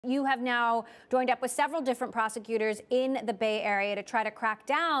You have now joined up with several different prosecutors in the Bay Area to try to crack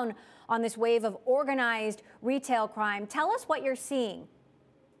down on this wave of organized retail crime. Tell us what you're seeing.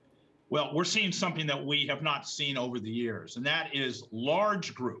 Well, we're seeing something that we have not seen over the years, and that is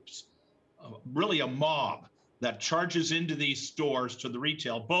large groups, really a mob that charges into these stores to the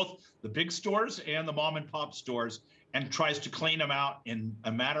retail, both the big stores and the mom and pop stores, and tries to clean them out in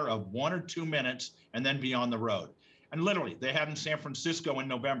a matter of 1 or 2 minutes and then be on the road. And literally, they had in San Francisco in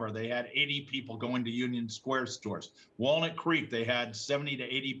November, they had 80 people going to Union Square stores. Walnut Creek, they had 70 to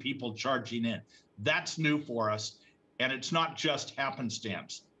 80 people charging in. That's new for us. And it's not just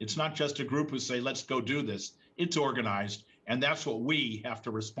happenstance. It's not just a group who say, let's go do this. It's organized. And that's what we have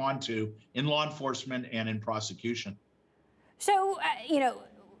to respond to in law enforcement and in prosecution. So,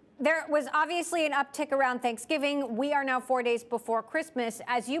 there was obviously an uptick around Thanksgiving. We are now 4 days before Christmas.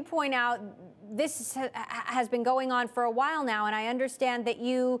 As you point out, this has been going on for a while now, and I understand that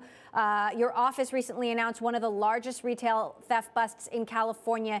your office recently announced one of the largest retail theft busts in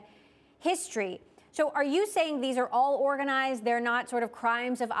California history. So are you saying these are all organized? They're not sort of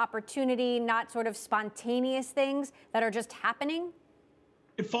crimes of opportunity, not sort of spontaneous things that are just happening?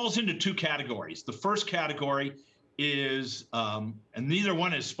 It falls into two categories. The first category is, and neither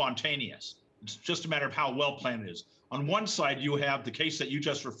one is spontaneous. It's just a matter of how well planned it is. On one side, you have the case that you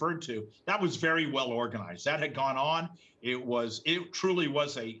just referred to. That was very well organized. That had gone on. It truly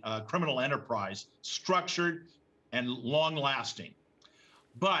was a criminal enterprise, structured and long lasting.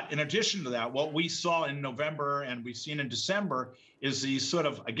 But in addition to that, what we saw in November and we've seen in December is these sort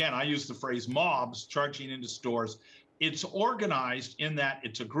of, again, I use the phrase mobs charging into stores. It's organized in that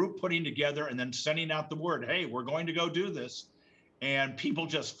it's a group putting together and then sending out the word, hey, we're going to go do this. And people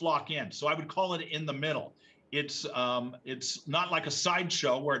just flock in. So I would call it in the middle. It's not like a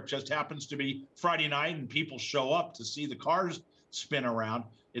sideshow where it just happens to be Friday night and people show up to see the cars spin around.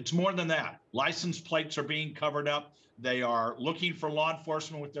 It's more than that. License plates are being covered up. They are looking for law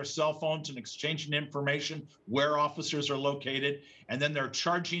enforcement with their cell phones and exchanging information where officers are located. And then they're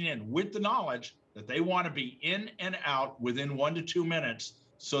charging in with the knowledge that they want to be in and out within 1 to 2 minutes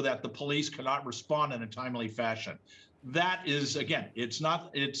so that the police cannot respond in a timely fashion. That is, again, it's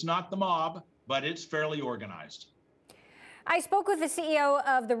not the mob, but it's fairly organized. I spoke with the CEO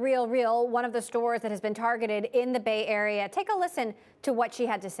of The Real Real, one of the stores that has been targeted in the Bay Area. Take a listen to what she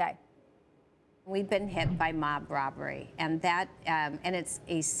had to say. We've been hit by mob robbery, and it's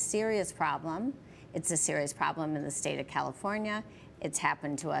a serious problem. It's a serious problem in the state of California. It's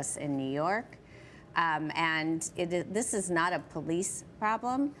happened to us in New York. This is not a police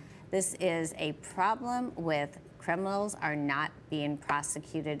problem. This is a problem with criminals are not being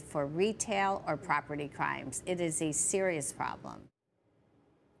prosecuted for retail or property crimes. It is a serious problem.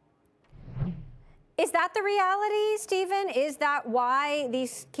 Is that the reality, Stephen? Is that why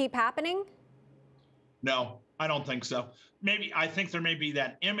these keep happening? No, I don't think so. I think there may be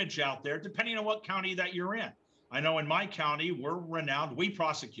that image out there, depending on what county that you're in. I know in my county, we're renowned. We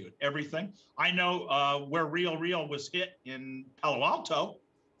prosecute everything. I know where Real Real was hit in Palo Alto.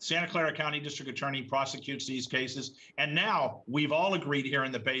 Santa Clara County District Attorney prosecutes these cases. And now we've all agreed here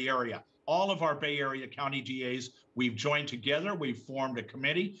in the Bay Area, all of our Bay Area county DAs, we've joined together, we've formed a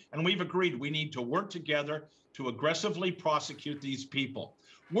committee, and we've agreed we need to work together to aggressively prosecute these people.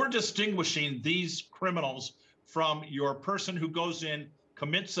 We're distinguishing these criminals from your person who goes in,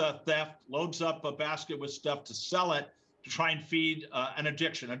 commits a theft, loads up a basket with stuff to sell it, to try and feed an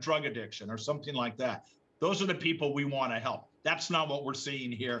addiction, a drug addiction or something like that. Those are the people we want to help. That's not what we're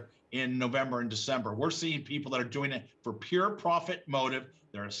seeing here in November and December. We're seeing people that are doing it for pure profit motive.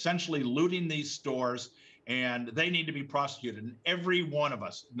 They're essentially looting these stores, and they need to be prosecuted. And every one of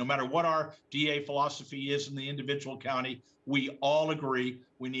us, no matter what our DA philosophy is in the individual county, we all agree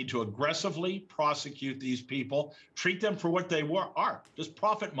we need to aggressively prosecute these people, treat them for what they are, just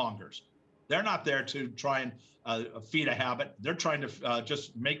profit mongers. They're not there to try and feed a habit. They're trying to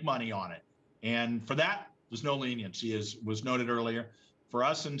just make money on it. And for that, there's no leniency, as was noted earlier. For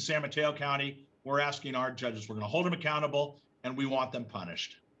us in San Mateo County, we're asking our judges, we're going to hold them accountable, and we want them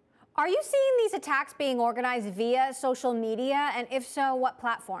punished. Are you seeing these attacks being organized via social media? And if so, what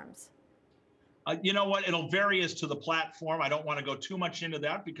platforms? You know what? It'll vary as to the platform. I don't want to go too much into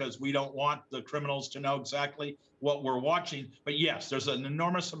that because we don't want the criminals to know exactly what we're watching. But yes, there's an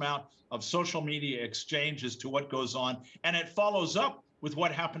enormous amount of social media exchange as to what goes on, and it follows up with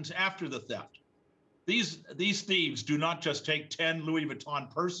what happens after the theft. These thieves do not just take 10 Louis Vuitton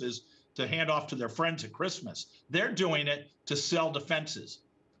purses to hand off to their friends at Christmas. They're doing it to sell defenses.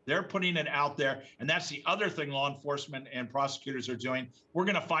 They're putting it out there. And that's the other thing law enforcement and prosecutors are doing. We're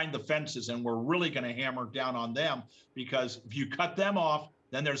going to find the fences, and we're really going to hammer down on them, because if you cut them off,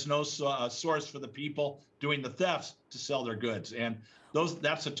 then there's no source for the people doing the thefts to sell their goods. And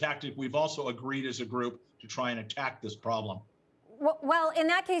that's a tactic we've also agreed as a group to try and attack this problem. Well, in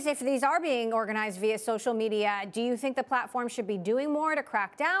that case, if these are being organized via social media, do you think the platform should be doing more to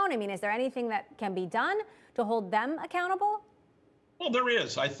crack down? I mean, is there anything that can be done to hold them accountable? Well, there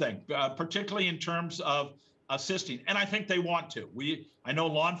is, I think, particularly in terms of assisting, and I think they want to. I know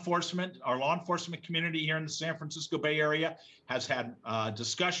our law enforcement community here in the San Francisco Bay Area has had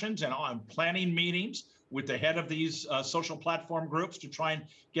discussions and planning meetings with the head of these social platform groups to try and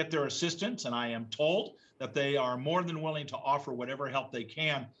get their assistance. And I am told that they are more than willing to offer whatever help they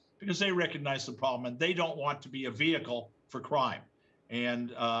can because they recognize the problem and they don't want to be a vehicle for crime.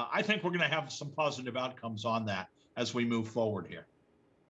 And I think we're going to have some positive outcomes on that as we move forward here.